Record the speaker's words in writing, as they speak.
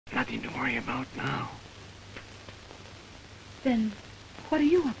nothing to worry about now. Then, what are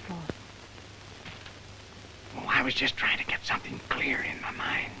you up for? Oh, I was just trying to get something clear in my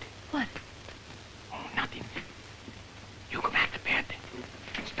mind. What? Oh, nothing. You go back to bed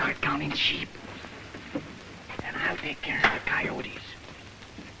and start counting sheep. And I'll take care of the coyotes.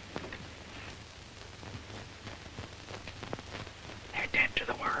 They're dead to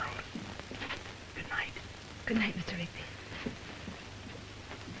the world. Good night. Good night, Mr. Rigby.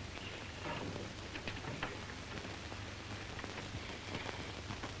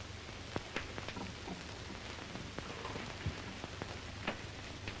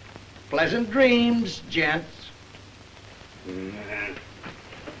 Pleasant dreams, gents.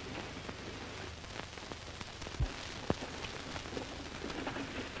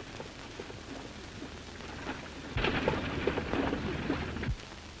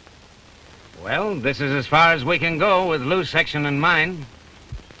 Well, this is as far as we can go with loose section in mind.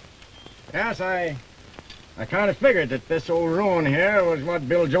 Yes, I kind of figured that this old ruin here was what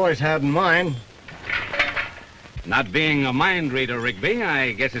Bill Joyce had in mind. Not being a mind reader, Rigby,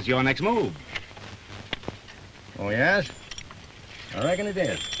 I guess it's your next move. Oh, yes? I reckon it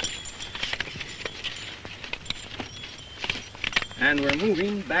is. And we're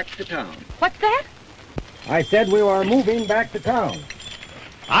moving back to town. What's that? I said we were moving back to town.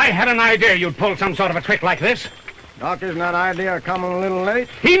 I had an idea you'd pull some sort of a trick like this. Doc, isn't that idea coming a little late?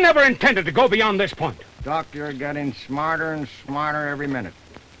 He never intended to go beyond this point. Doc, you're getting smarter and smarter every minute.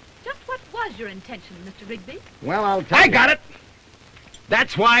 Just what was your intention, Mr. Rigby? Well, I'll tell you. I got it!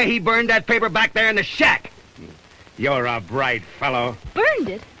 That's why he burned that paper back there in the shack. You're a bright fellow. Burned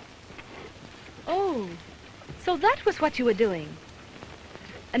it? Oh, so that was what you were doing.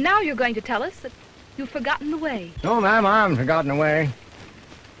 And now you're going to tell us that you've forgotten the way. No, ma'am, I haven't forgotten the way.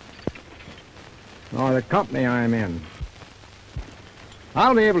 Or the company I'm in.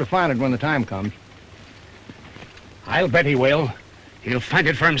 I'll be able to find it when the time comes. I'll bet he will. He'll find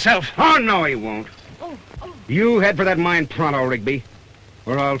it for himself. Oh, no, he won't. Oh. You head for that mine pronto, Rigby,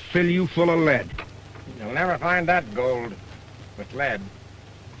 or I'll fill you full of lead. You'll never find that gold with lead.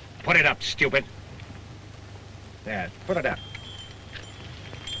 Put it up, stupid. There, put it up.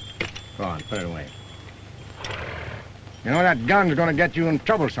 Go on, put it away. You know, that gun's gonna get you in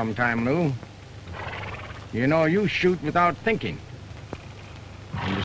trouble sometime, Lou. You know, you shoot without thinking.